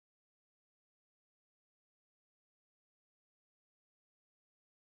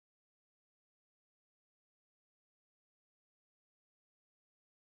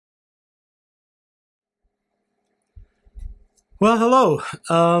Well,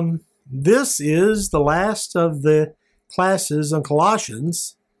 hello. This is the last of the classes on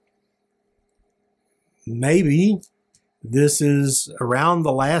Colossians. Maybe this is around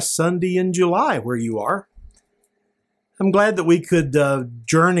the last Sunday in July where you are. I'm glad that we could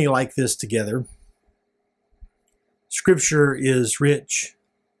journey like this together. Scripture is rich.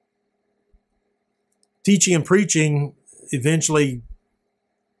 Teaching and preaching eventually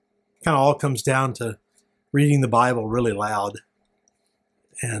kind of all comes down to reading the Bible really loud.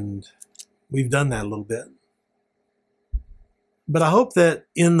 And we've done that a little bit. But I hope that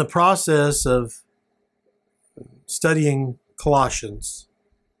in the process of studying Colossians,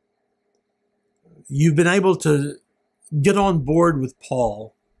 you've been able to get on board with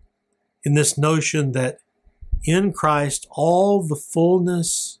Paul in this notion that in Christ, all the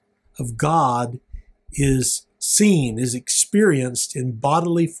fullness of God is seen, is experienced in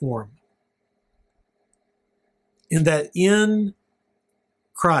bodily form. And that in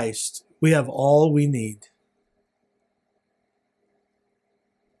Christ, we have all we need.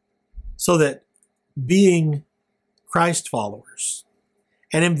 So that being Christ followers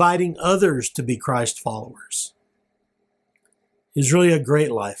and inviting others to be Christ followers is really a great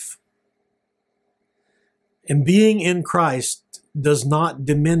life. And being in Christ does not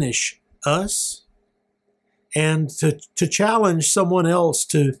diminish us. And to challenge someone else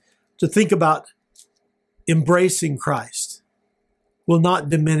to think about embracing Christ will not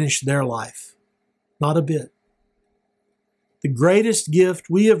diminish their life, not a bit. The greatest gift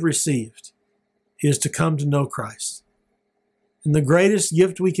we have received is to come to know Christ. And the greatest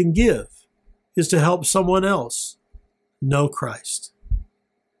gift we can give is to help someone else know Christ.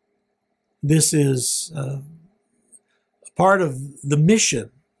 This is a part of the mission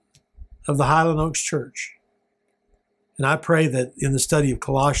of the Highland Oaks Church. And I pray that in the study of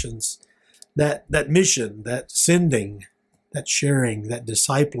Colossians, that mission, that sending, that sharing, that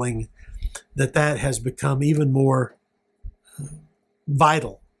discipling, that has become even more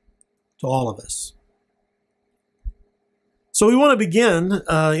vital to all of us. So we want to begin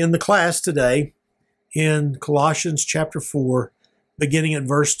in the class today in Colossians chapter 4, beginning at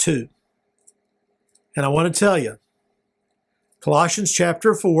verse 2. And I want to tell you, Colossians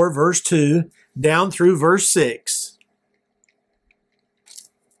chapter 4, verse 2, down through verse 6,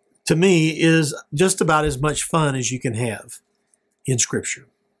 to me is just about as much fun as you can have in Scripture.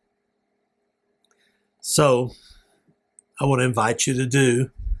 So I want to invite you to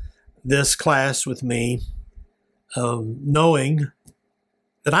do this class with me, knowing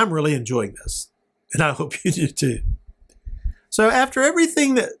that I'm really enjoying this, and I hope you do too. So after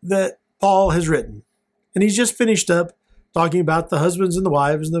everything that Paul has written, and he's just finished up talking about the husbands and the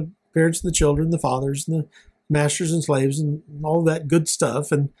wives and the parents and the children, the fathers and the masters and slaves and all that good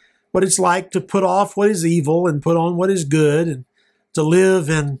stuff, and what it's like to put off what is evil and put on what is good, and to live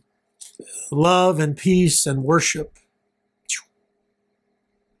in love and peace and worship.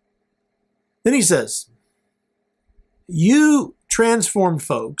 Then he says, you transformed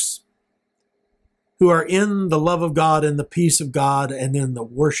folks who are in the love of God and the peace of God and in the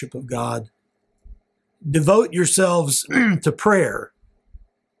worship of God, devote yourselves to prayer,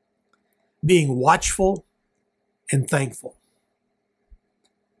 being watchful and thankful.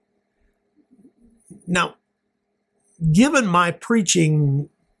 Now, given my preaching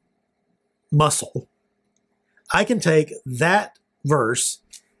muscle, I can take that verse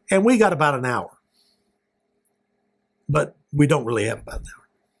and we got about an hour. But we don't really have about an hour.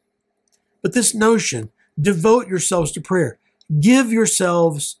 But this notion, devote yourselves to prayer. Give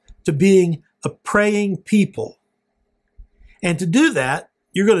yourselves to being a praying people. And to do that,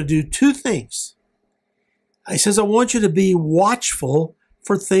 you're going to do two things. He says, I want you to be watchful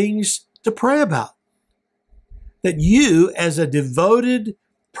for things to pray about. That you, as a devoted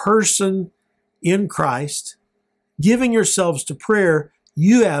person in Christ, giving yourselves to prayer,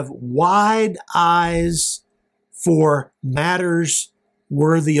 you have wide eyes for matters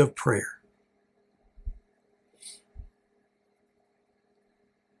worthy of prayer.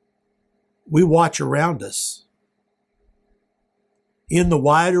 We watch around us. In the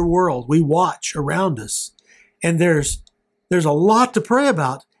wider world, we watch around us. And there's a lot to pray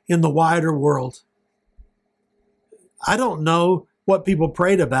about in the wider world. I don't know what people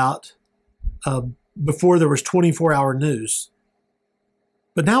prayed about before there was 24-hour news.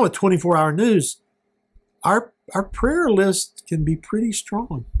 But now with 24-hour news, our prayer list can be pretty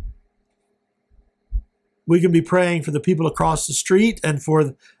strong. We can be praying for the people across the street and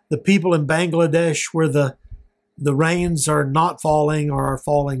for the people in Bangladesh where the rains are not falling or are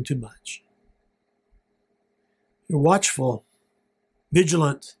falling too much. You're watchful,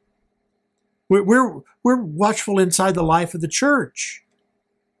 vigilant, We're watchful inside the life of the church.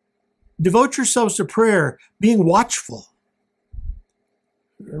 Devote yourselves to prayer, being watchful.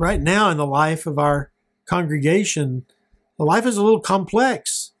 Right now in the life of our congregation, the life is a little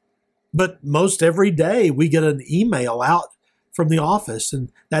complex, but most every day we get an email out from the office, and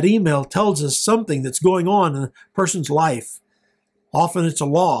that email tells us something that's going on in a person's life. Often it's a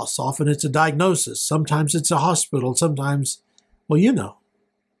loss, often it's a diagnosis, sometimes it's a hospital, sometimes, well, you know,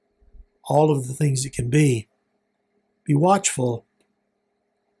 all of the things it can be. Be watchful.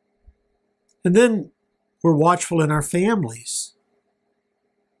 And then we're watchful in our families.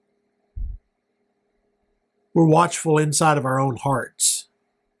 We're watchful inside of our own hearts.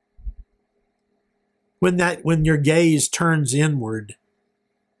 When your gaze turns inward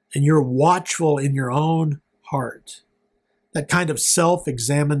and you're watchful in your own heart, that kind of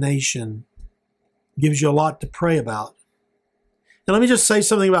self-examination gives you a lot to pray about. And let me just say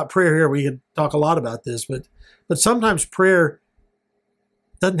something about prayer here. We could talk a lot about this, but sometimes prayer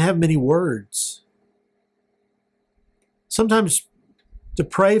doesn't have many words. Sometimes to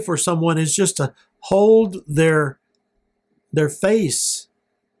pray for someone is just to hold their face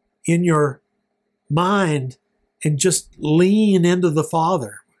in your mind and just lean into the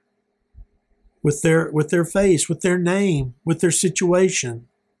Father with their face, with their name, with their situation.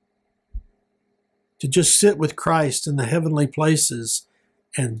 To just sit with Christ in the heavenly places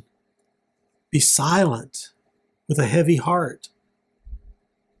and be silent with a heavy heart.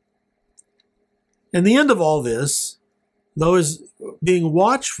 And the end of all this, though, is being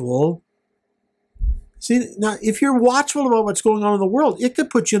watchful. See, now, if you're watchful about what's going on in the world, it could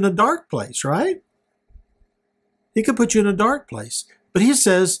put you in a dark place, right? It could put you in a dark place. But he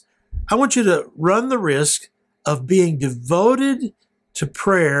says, I want you to run the risk of being devoted to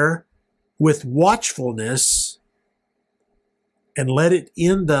prayer with watchfulness and let it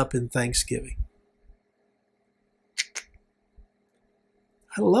end up in thanksgiving.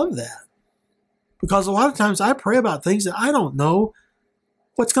 I love that. Because a lot of times I pray about things that I don't know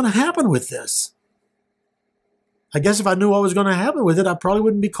what's going to happen with this. I guess if I knew what was going to happen with it, I probably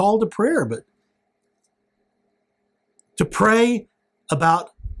wouldn't be called to prayer. But to pray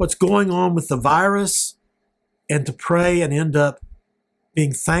about what's going on with the virus and to pray and end up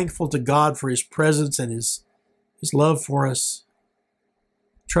being thankful to God for His presence and His love for us,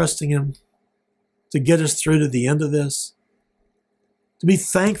 trusting Him to get us through to the end of this. To be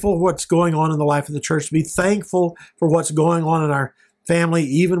thankful for what's going on in the life of the church, to be thankful for what's going on in our family,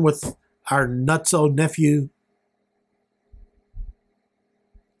 even with our nutso nephew.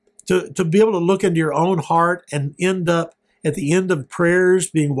 To be able to look into your own heart and end up at the end of prayers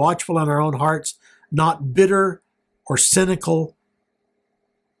being watchful in our own hearts, not bitter or cynical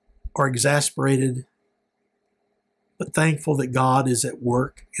or exasperated, but thankful that God is at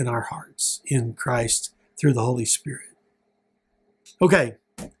work in our hearts in Christ through the Holy Spirit. Okay,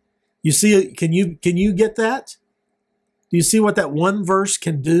 you see, can you get that? Do you see what that one verse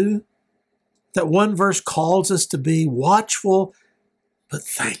can do? That one verse calls us to be watchful but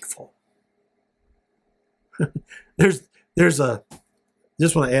thankful. Just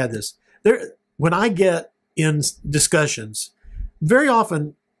want to add this. When I get in discussions, very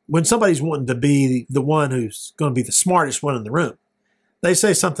often when somebody's wanting to be the one who's going to be the smartest one in the room, they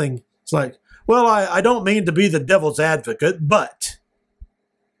say something, it's like, well, I don't mean to be the devil's advocate, but.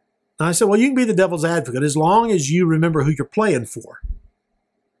 And I said, well, you can be the devil's advocate as long as you remember who you're playing for.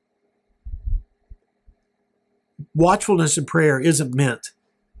 Watchfulness in prayer isn't meant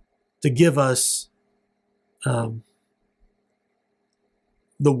to give us the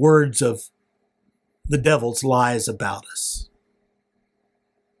words of the devil's lies about us.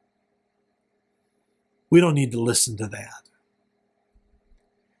 We don't need to listen to that.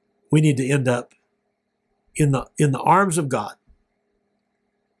 We need to end up in the arms of God,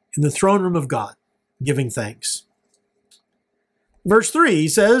 in the throne room of God, giving thanks. Verse 3, he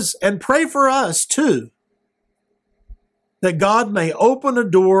says, and pray for us too, that God may open a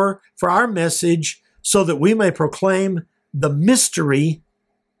door for our message so that we may proclaim the mystery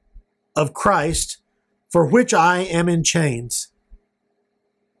of Christ, for which I am in chains.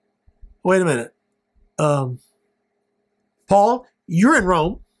 Wait a minute. Paul, you're in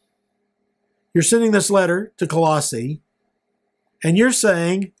Rome. You're sending this letter to Colossae, and you're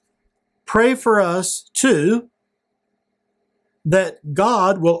saying, pray for us too, that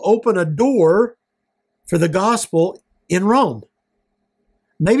God will open a door for the gospel in Rome.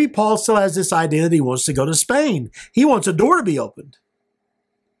 Maybe Paul still has this idea that he wants to go to Spain. He wants a door to be opened.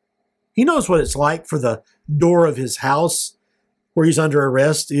 He knows what it's like for the door of his house where he's under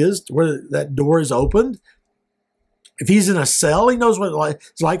arrest is, where that door is opened. If he's in a cell, he knows what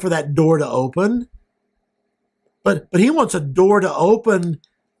it's like for that door to open. But he wants a door to open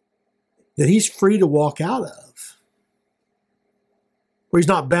that he's free to walk out of, where he's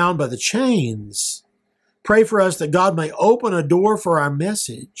not bound by the chains. Pray for us that God may open a door for our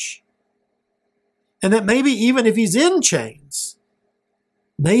message. And that maybe even if he's in chains,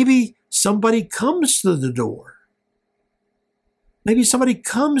 maybe somebody comes to the door. Maybe somebody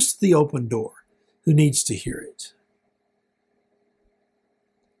comes to the open door who needs to hear it.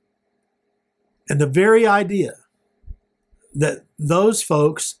 And the very idea that those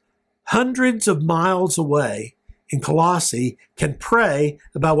folks hundreds of miles away in Colossae can pray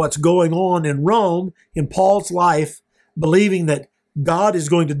about what's going on in Rome in Paul's life, believing that God is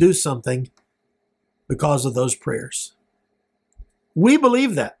going to do something because of those prayers. We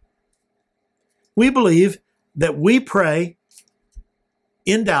believe that. We believe that we pray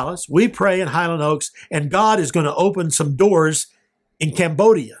in Dallas, we pray in Highland Oaks, and God is going to open some doors in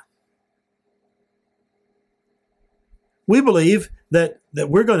Cambodia. We believe that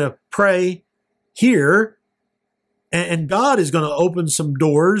we're going to pray here, and God is going to open some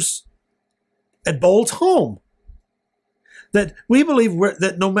doors at Bolt's home. That we believe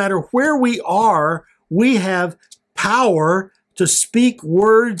that no matter where we are, we have power to speak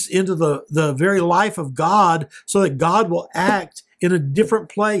words into the very life of God so that God will act in a different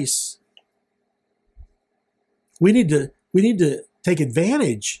place. We need to take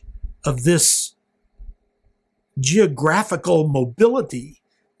advantage of this geographical mobility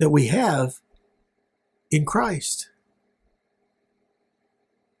that we have in Christ.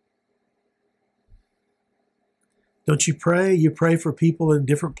 Don't you pray? You pray for people in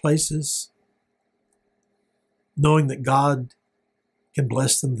different places, knowing that God can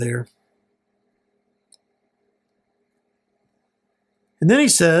bless them there. And then he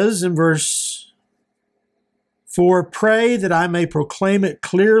says in verse 4, pray that I may proclaim it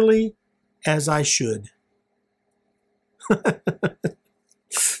clearly as I should.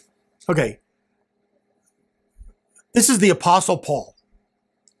 Okay. This is the Apostle Paul.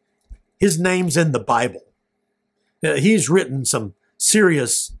 His name's in the Bible. He's written some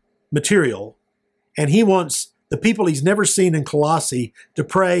serious material, and he wants the people he's never seen in Colossae to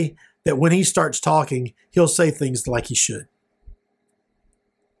pray that when he starts talking, he'll say things like he should.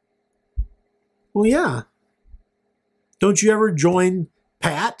 Well, yeah. Don't you ever join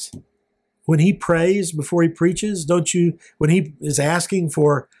Pat when he prays before he preaches? Don't you, when he is asking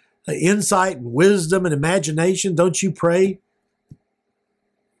for insight and wisdom and imagination, don't you pray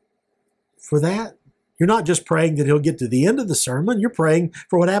for that? You're not just praying that he'll get to the end of the sermon. You're praying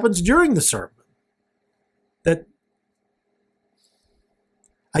for what happens during the sermon. That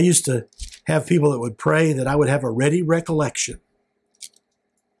I used to have people that would pray that I would have a ready recollection.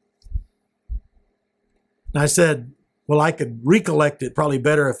 And I said, well, I could recollect it probably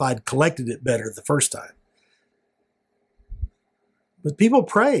better if I'd collected it better the first time. But people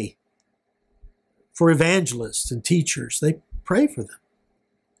pray for evangelists and teachers. They pray for them.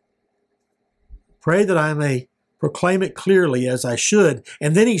 Pray that I may proclaim it clearly as I should.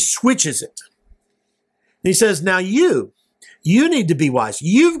 And then he switches it. And he says, now you need to be wise.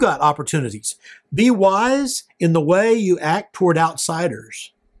 You've got opportunities. Be wise in the way you act toward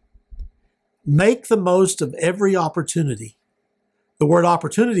outsiders. Make the most of every opportunity. The word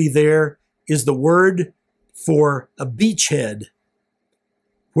opportunity there is the word for a beachhead,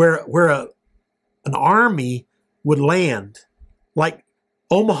 where an army would land, like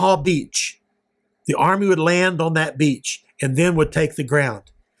Omaha Beach. The army would land on that beach and then would take the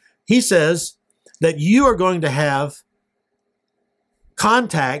ground. He says that you are going to have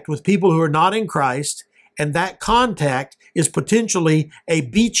contact with people who are not in Christ, and that contact is potentially a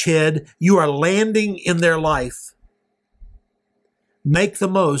beachhead. You are landing in their life. Make the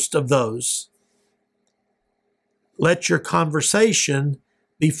most of those. Let your conversation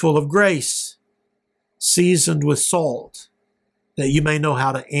be full of grace, seasoned with salt, that you may know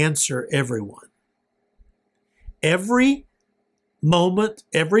how to answer everyone. Every moment,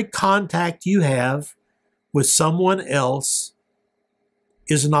 every contact you have with someone else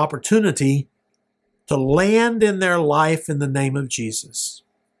is an opportunity to land in their life in the name of Jesus.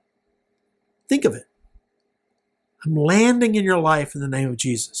 Think of it. I'm landing in your life in the name of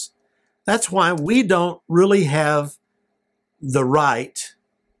Jesus. That's why we don't really have the right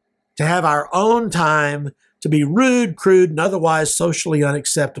to have our own time to be rude, crude, and otherwise socially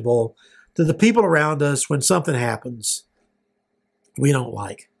unacceptable to the people around us when something happens we don't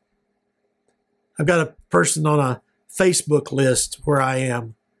like. I've got a person on a Facebook list where I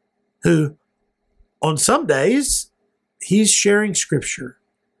am who on some days he's sharing scripture,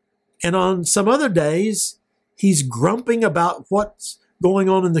 and on some other days he's grumping about what's going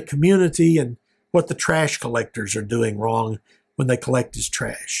on in the community and what the trash collectors are doing wrong when they collect his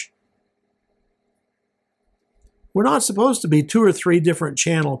trash. We're not supposed to be 2 or 3 different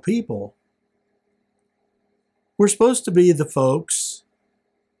channel people. We're supposed to be the folks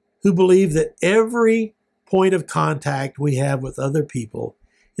who believe that every point of contact we have with other people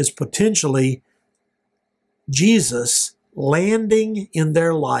is potentially Jesus landing in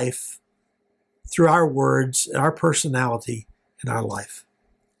their life through our words, our personality, and our life.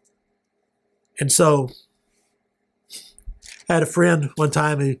 And so, I had a friend one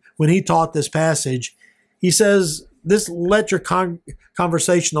time when he taught this passage, he says, let your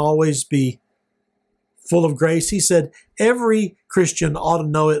conversation always be full of grace. He said, every Christian ought to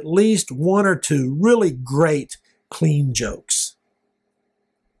know at least 1 or 2 really great, clean jokes.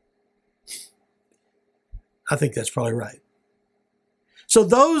 I think that's probably right. So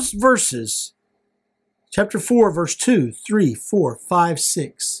those verses, chapter 4, verse 2, 3, 4, 5,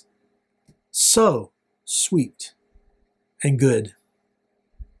 6, so sweet and good.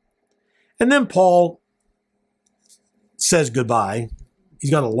 And then Paul says goodbye.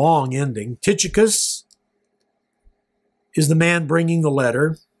 He's got a long ending. Tychicus is the man bringing the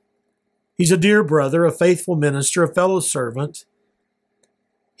letter. He's a dear brother, a faithful minister, a fellow servant.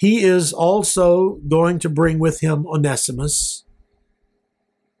 He is also going to bring with him Onesimus,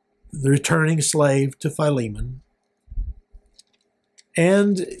 the returning slave to Philemon.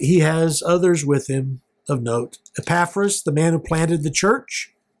 And he has others with him of note. Epaphras, the man who planted the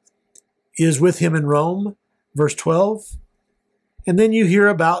church, is with him in Rome, verse 12. And then you hear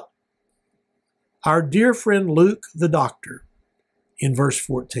about our dear friend Luke the doctor in verse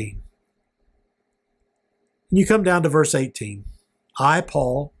 14. And you come down to verse 18. I,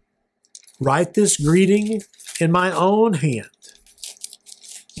 Paul, write this greeting in my own hand.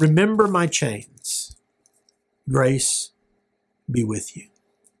 Remember my chains. Grace be with you.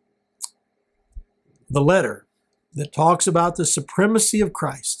 The letter that talks about the supremacy of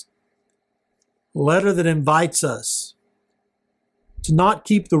Christ. A letter that invites us to not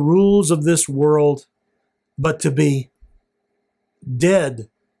keep the rules of this world, but to be dead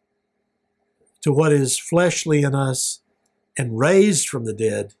to what is fleshly in us and raised from the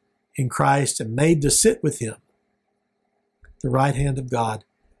dead in Christ and made to sit with him, the right hand of God.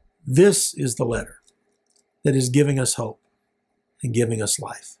 This is the letter that is giving us hope and giving us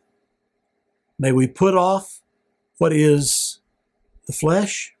life. May we put off what is the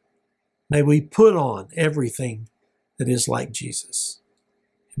flesh. May we put on everything that is like Jesus.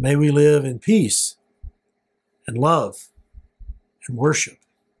 And may we live in peace and love and worship.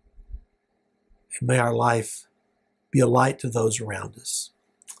 And may our life be a light to those around us.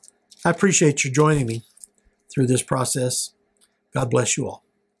 I appreciate you joining me through this process. God bless you all.